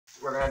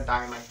We're gonna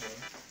dye my hair.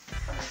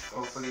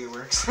 Hopefully it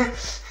works. Even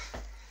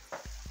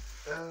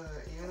though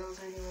it's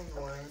already like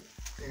white,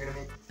 you're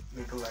gonna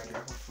make a lighter.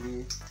 Hopefully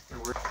it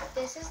works.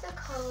 This is the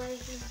color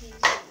he's using.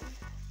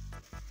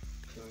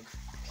 Pink.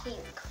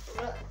 Pink.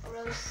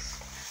 Rose.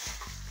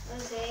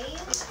 Okay.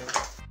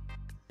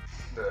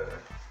 The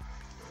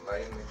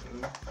light in the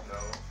green?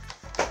 No.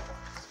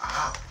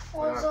 Ah!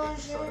 What's on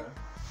soda. here?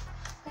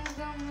 What's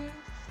on here?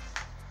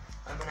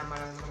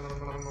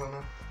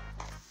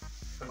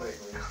 I'm like,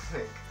 you know,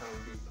 like,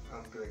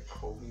 I'm be like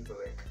Kobe, but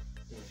like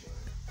Asian.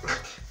 But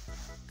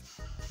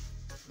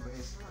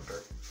he's not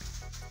dark.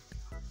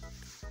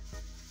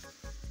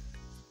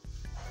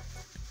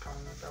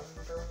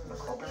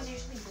 Kobe's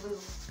usually blue.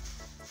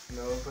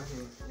 No, but he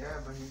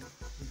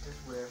did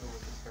whatever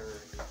with his hair.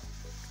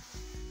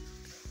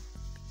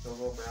 The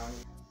little brown,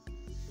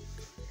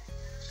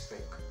 just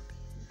like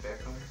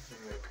Beckham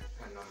and like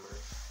a number.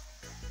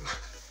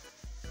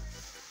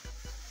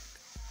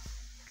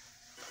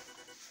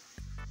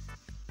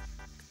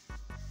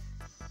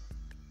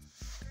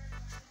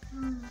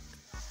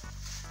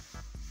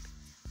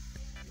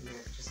 Yeah,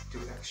 just do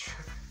extra.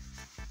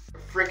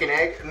 Freaking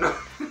egg? No.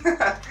 Your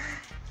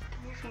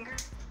finger.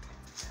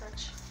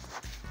 Touch.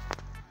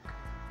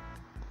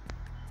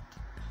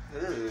 Ew.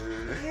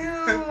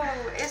 Ew,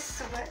 it's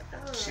sweat.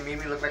 Ugh. She made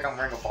me look like I'm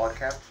wearing a bald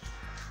cap.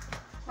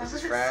 Why This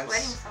was is it France.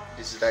 sweating so much?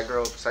 This is that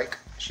girl, Psych.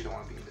 She don't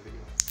want to be in the video.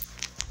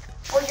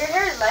 Well, your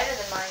hair is lighter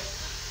than mine.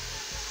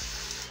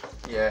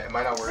 Yeah, it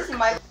might not work. This is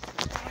my.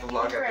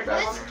 Vlog at the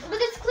bathroom. But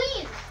it's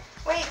clean.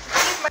 Wait,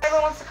 see if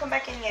Milo wants to come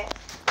back in yet.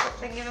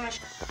 Then give him a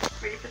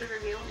ready for the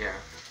review. Yeah.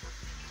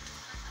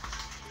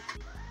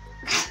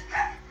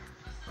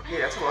 Okay,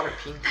 that's a lot of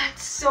pink.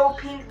 That's so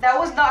pink. That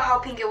was not how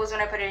pink it was when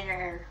I put it in your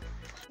hair.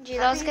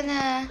 Gilo's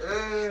gonna.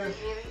 Really?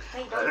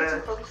 Hey, don't get too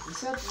close. You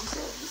said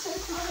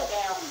calm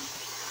down.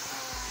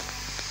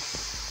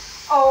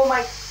 Oh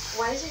my.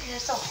 Why is your hair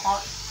so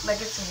hot? Like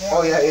it's warm.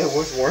 Oh yeah, it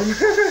was warm. I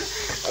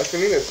was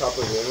thinking the top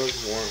of it was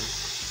warm.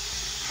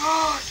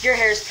 Your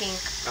hair is pink.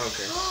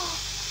 Okay.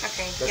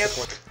 Okay. That's Yep. the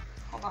point.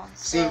 Hold on.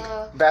 Sink,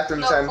 So- bathroom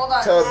No, time. hold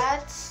on. Tub.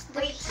 That's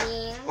the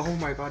pink. Oh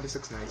my god, this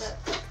looks nice.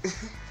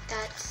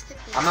 That's the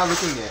pink. I'm not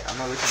looking yet. I'm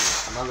not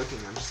looking.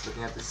 I'm just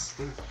looking at this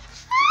thing.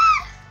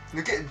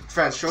 Look at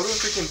friends. Show the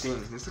freaking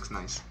thing. This looks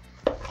nice.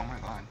 Oh my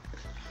god.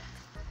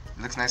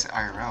 It looks nice at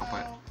IRL,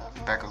 but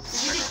back up.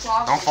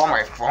 Don't fall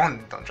my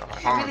phone. Don't drop my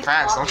phone.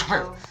 Friends, don't drop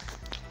my.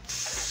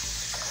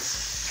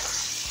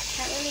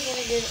 Can't really get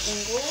a good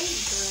angle,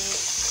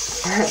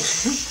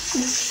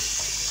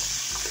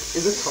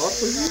 Is it top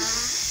for you?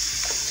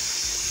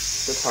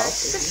 The top? No.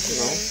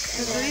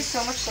 There's really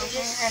so much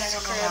something, and I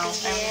don't know how.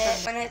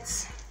 When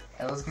it's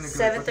I was gonna be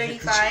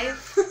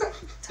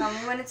 7:35, tell me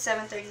when it's I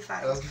was 7:35,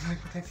 gonna be like,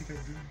 what the heck you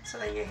guys doing? so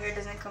that your hair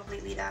doesn't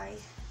completely die.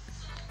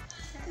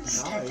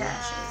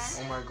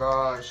 Oh my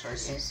gosh, I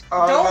see.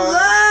 Don't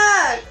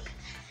look!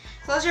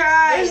 Close your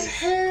eyes.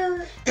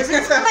 Hair. Doesn't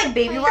it smell like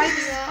baby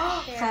wipes?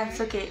 hair. Friends,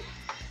 look it.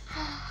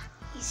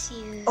 You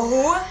see.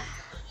 Oh,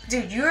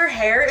 dude, your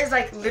hair is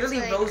like literally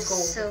It's like rose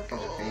gold. so Oh,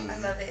 cool. thank I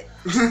you. love it.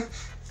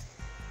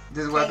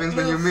 This weapons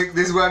when you move. mix.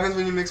 This weapons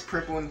when you mix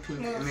purple and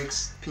pink. It Move.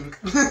 makes pink.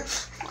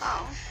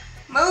 Wow.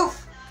 Move.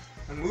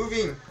 I'm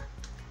moving.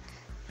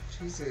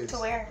 Jesus. To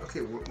where?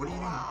 Okay, what are you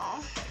doing? Wow.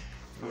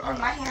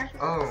 My hair.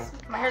 Oh,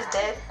 My hair's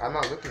dead. I'm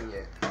not looking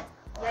yet.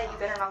 Yeah, you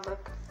better not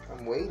look.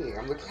 I'm waiting.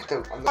 I'm looking at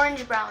the.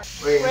 Orange brown.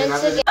 Wait, and then Rinse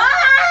after again.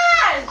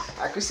 Ah!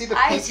 I could see the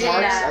I pink see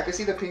marks. that. I could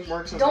see the pink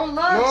marks. Don't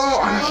look. No,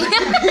 I'm not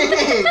looking.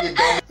 You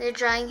don't. They're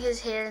drying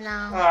his hair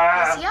now.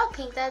 Ah. See how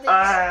pink that is?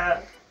 Ah.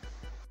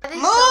 That is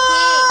Move! so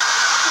pink.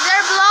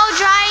 They're blow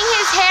drying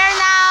his hair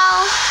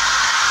now.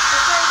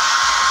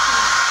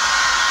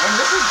 When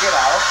this is get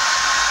out.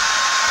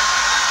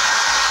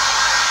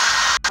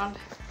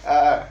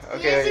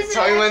 Okay. Yes,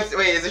 Tell me when. it's-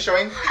 Wait, is it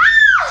showing?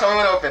 Tell me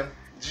when to open.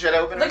 Should I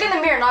open it? Look in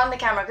the mirror, not in the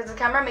camera, because the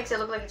camera makes it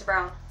look like it's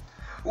brown.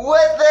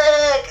 What the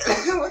heck?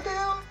 What the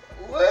hell?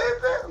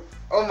 What the?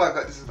 Oh my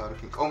god, this is a lot of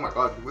pink. Oh my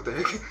god, what the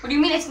heck? What do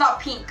you mean it's not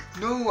pink?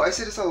 No, I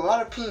said it's a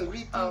lot of pink. What do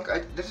you think? Oh. I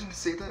didn't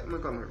say that. Oh my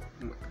god,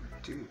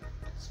 dude.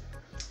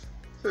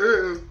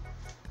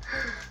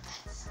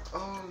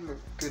 Oh my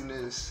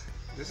goodness,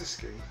 this is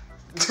scary.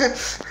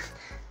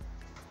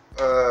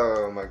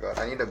 Oh my god,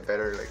 I need a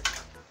better like.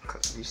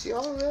 You see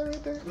all of that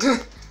right there?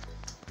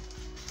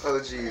 Oh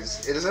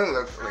jeez, it doesn't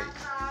look like.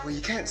 Well,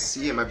 you can't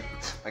see it. My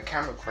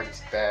camera quality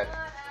is bad.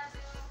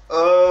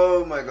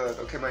 Oh my god.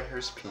 Okay, my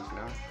hair's pink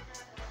now.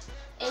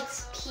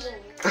 It's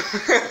pink.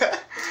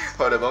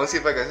 Hold up, I want to see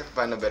if I can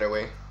find a better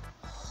way.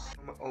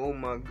 Oh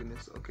my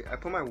goodness. Okay, I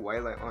put my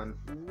white light on.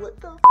 What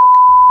the f?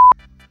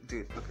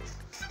 Dude, okay.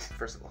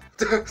 First of all,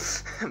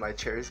 my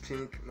chair is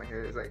pink. My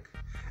hair is like,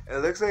 it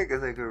looks like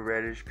it's like a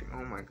reddish pink.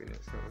 Oh my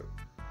goodness.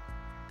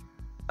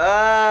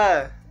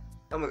 Oh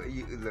my god,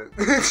 you look.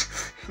 You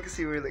can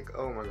see where like,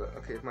 oh my god.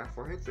 Okay, my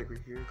forehead's like right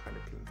here, kind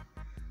of pink.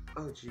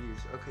 Oh jeez.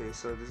 Okay,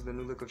 so this is the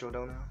new look of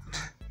Jodell now.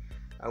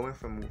 I went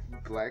from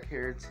black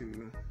hair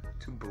to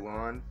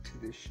blonde to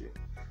this shit.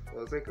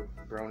 Well, it's like a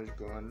brownish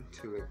blonde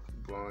to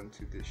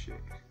this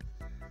shit.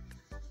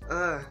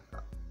 Oh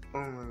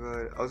my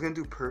god. I was gonna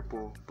do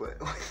purple, but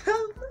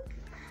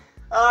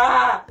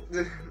ah!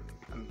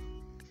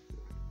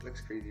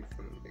 Looks crazy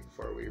from like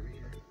far away over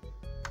here.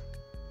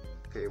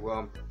 Okay, well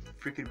I'm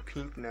freaking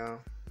pink now.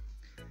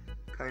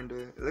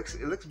 Kinda. It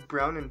looks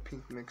brown and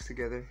pink mixed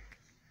together.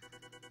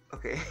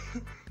 Okay,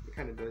 it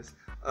kinda does.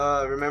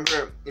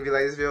 Remember, if you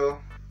like this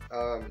video,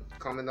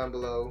 comment down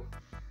below,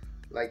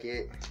 like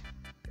it,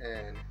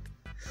 and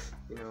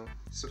you know,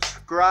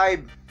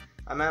 subscribe.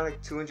 I'm at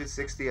like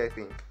 260, I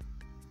think.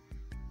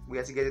 We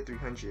had to get to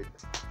 300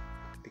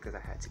 because I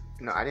had to.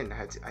 No, I didn't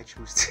have to. I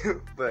chose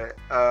to. But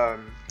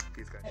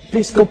these guys.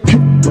 Please go pew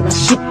when I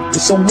shoot.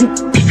 It's on you.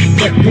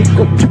 Please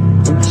go pew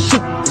when I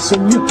shoot. It's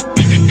on you.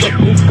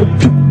 Please go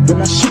pew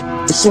when I shoot.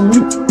 It's on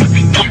you.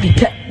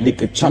 Copycat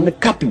nigga tryna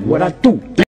copy what I do.